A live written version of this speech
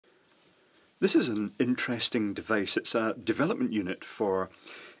This is an interesting device. It's a development unit for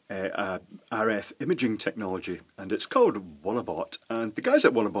RF imaging technology, and it's called Walabot. And the guys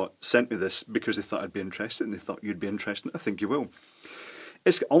at Walabot sent me this because they thought I'd be interested, and they thought you'd be interested. I think you will.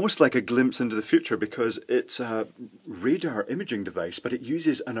 It's almost like a glimpse into the future because it's a radar imaging device, but it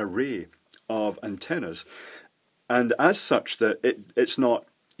uses an array of antennas, and as such that it's not,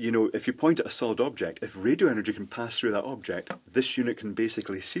 you know, if you point at a solid object, if radio energy can pass through that object, this unit can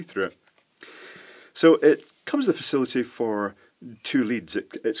basically see through it. So it comes with a facility for two leads.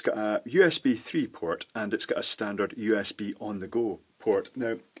 It's got a USB 3 port and it's got a standard USB on the go port.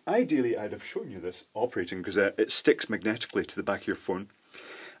 Now, ideally I'd have shown you this operating because it sticks magnetically to the back of your phone.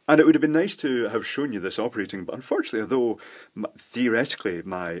 And it would have been nice to have shown you this operating, but unfortunately, although theoretically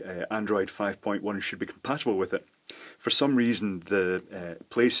my Android 5.1 should be compatible with it, for some reason the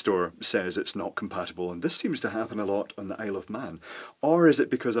Play Store says it's not compatible, and this seems to happen a lot on the Isle of Man. Or is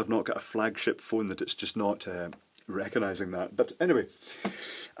it because I've not got a flagship phone that it's just not recognising that? But anyway,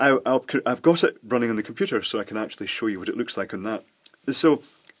 I've got it running on the computer so I can actually show you what it looks like on that. So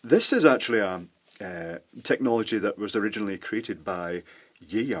this is actually a technology that was originally created by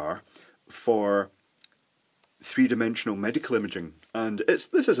Vayyar for three-dimensional medical imaging, and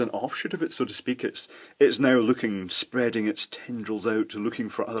this is an offshoot of it, so to speak. It's now spreading its tendrils out, looking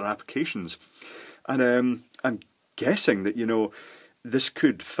for other applications, and I'm guessing that, you know, this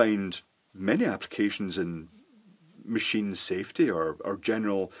could find many applications in machine safety or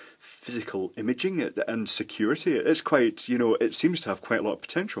general physical imaging and security. It's quite, you know, it seems to have quite a lot of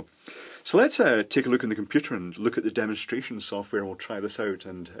potential. So let's take a look in the computer and look at the demonstration software. We'll try this out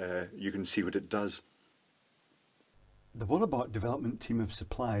and you can see what it does. The Walabot development team have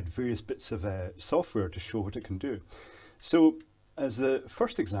supplied various bits of software to show what it can do. So as the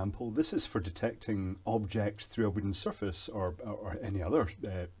first example, this is for detecting objects through a wooden surface or any other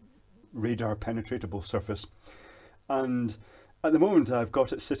radar penetratable surface. And at the moment I've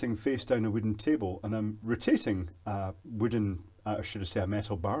got it sitting face down a wooden table and I'm rotating a wooden, should I say, a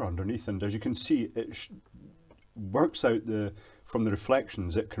metal bar underneath, and as you can see it works out from the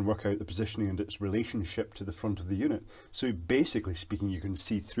reflections, it can work out the positioning and its relationship to the front of the unit. So basically speaking, you can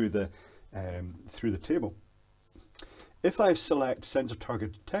see through the table. If I select sensor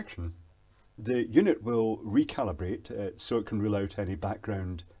target detection, the unit will recalibrate so it can rule out any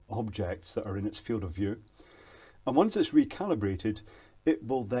background objects that are in its field of view. And once it's recalibrated, it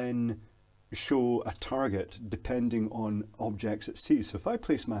will then show a target depending on objects it sees. So if I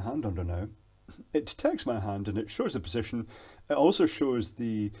place my hand under now, it detects my hand and it shows the position. It also shows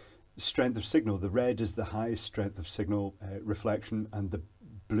the strength of signal. The red is the highest strength of signal reflection and the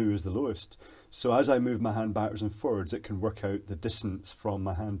blue is the lowest. So as I move my hand backwards and forwards, it can work out the distance from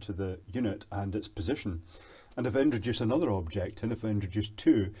my hand to the unit and its position. And if I introduce another object, and if I introduce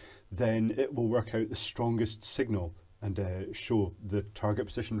two, then it will work out the strongest signal and show the target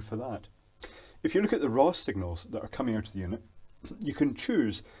position for that. If you look at the raw signals that are coming out of the unit, you can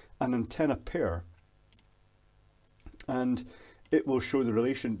choose an antenna pair and it will show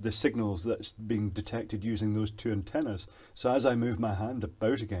the signals that's being detected using those two antennas. So as I move my hand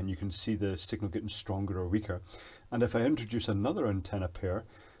about again, you can see the signal getting stronger or weaker. And if I introduce another antenna pair,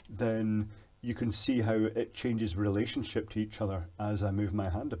 then you can see how it changes relationship to each other as I move my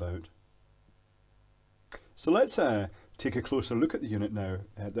hand about. So let's take a closer look at the unit now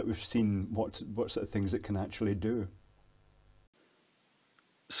that we've seen what sort of things it can actually do.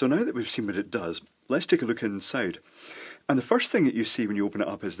 So now that we've seen what it does, let's take a look inside. And the first thing that you see when you open it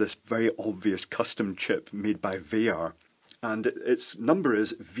up is this very obvious custom chip made by Vayyar. And its number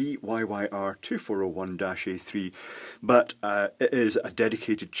is VYYR2401-A3, but it is a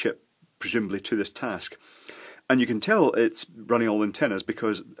dedicated chip presumably to this task. And you can tell it's running all antennas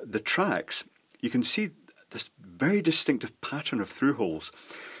because the tracks, you can see this very distinctive pattern of through holes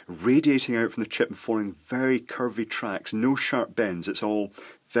radiating out from the chip and forming very curvy tracks, no sharp bends. It's all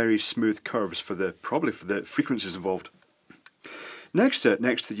very smooth curves probably for the frequencies involved. Next to the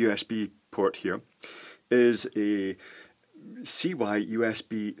USB port here is a CY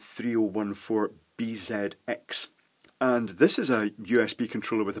USB 3014BZX. And this is a USB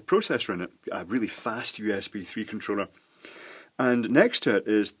controller with a processor in it, a really fast USB 3 controller. And next to it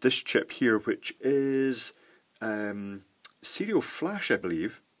is this chip here, which is serial flash, I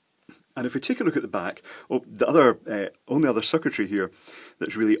believe. And if we take a look at the back, the only other circuitry here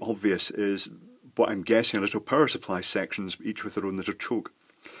that's really obvious is what I'm guessing are little power supply sections, each with their own little choke.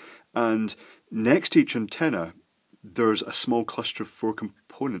 And next to each antenna, there's a small cluster of 4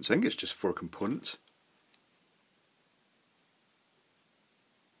 components. I think it's just 4 components.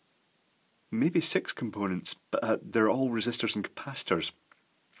 Maybe 6 components, but they're all resistors and capacitors.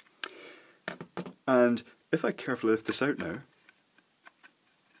 And if I carefully lift this out now,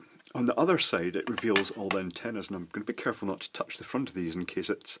 on the other side it reveals all the antennas, and I'm going to be careful not to touch the front of these in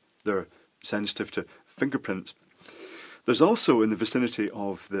case they're sensitive to fingerprints. There's also in the vicinity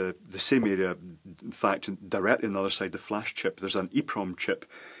of the same area, in fact directly on the other side, the flash chip, there's an EEPROM chip,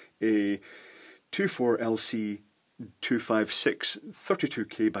 a 24LC256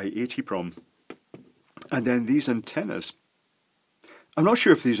 32K by 80 EEPROM. And then these antennas, I'm not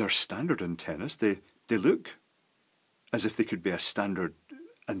sure if these are standard antennas, they look as if they could be a standard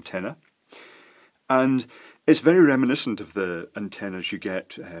antenna. And it's very reminiscent of the antennas you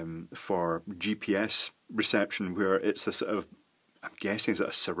get for GPS reception, where it's a sort of, I'm guessing, is it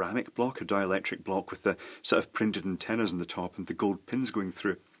a ceramic block, a dielectric block with the sort of printed antennas on the top and the gold pins going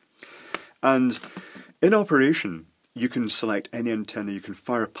through. And in operation, you can select any antenna, you can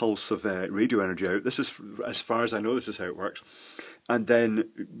fire a pulse of radio energy out. This is, as far as I know, this is how it works. And then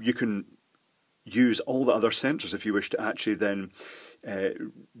you can use all the other sensors if you wish to actually then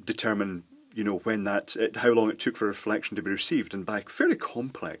determine, you know, when how long it took for a reflection to be received. And by fairly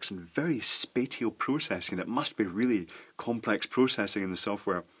complex and very spatial processing, it must be really complex processing in the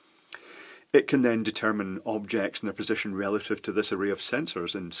software, it can then determine objects and their position relative to this array of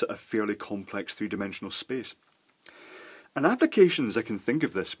sensors in sort of fairly complex three-dimensional space. And applications I can think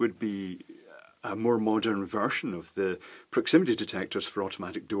of this would be a more modern version of the proximity detectors for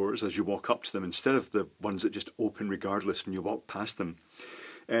automatic doors as you walk up to them, instead of the ones that just open regardless when you walk past them.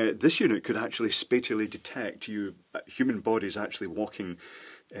 This unit could actually spatially detect human bodies actually walking,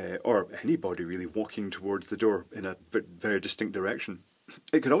 or anybody really walking towards the door in a very distinct direction.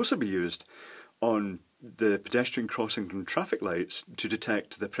 It could also be used on the pedestrian crossings and traffic lights to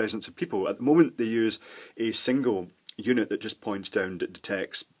detect the presence of people. At the moment they use a single unit that just points down, that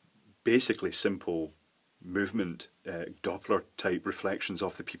detects basically simple movement, Doppler type reflections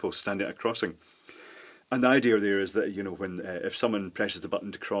of the people standing at a crossing. And the idea there is that, you know, when if someone presses the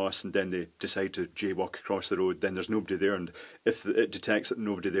button to cross and then they decide to jaywalk across the road, then there's nobody there, and if it detects that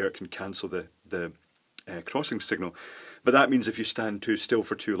nobody there, it can cancel the crossing signal. But that means if you stand too still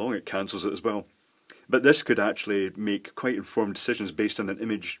for too long, it cancels it as well. But this could actually make quite informed decisions based on an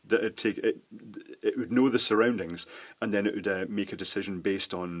image that it would know the surroundings, and then it would make a decision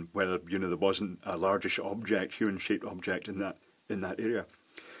based on whether, you know, there wasn't a largish object, human-shaped object in that area.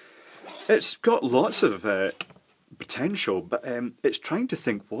 It's got lots of potential, but it's trying to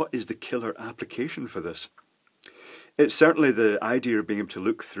think what is the killer application for this. It's certainly the idea of being able to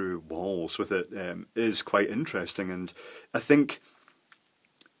look through walls with it is quite interesting, and I think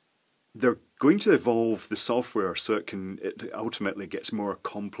they're going to evolve the software so it ultimately gets more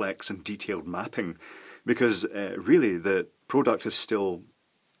complex and detailed mapping, because really the product is still,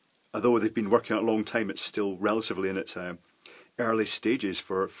 although they've been working on it a long time, it's still relatively in its early stages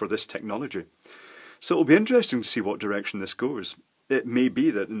for this technology. So it'll be interesting to see what direction this goes. It may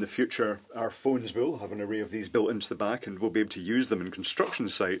be that in the future our phones will have an array of these built into the back, and we'll be able to use them in construction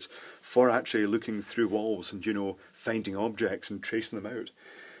sites for actually looking through walls and, you know, finding objects and tracing them out.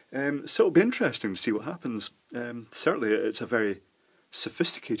 So it'll be interesting to see what happens. Certainly it's a very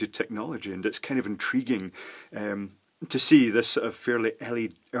sophisticated technology, and it's kind of intriguing to see this sort of fairly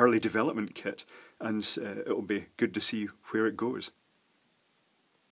early development kit, and it'll be good to see where it goes.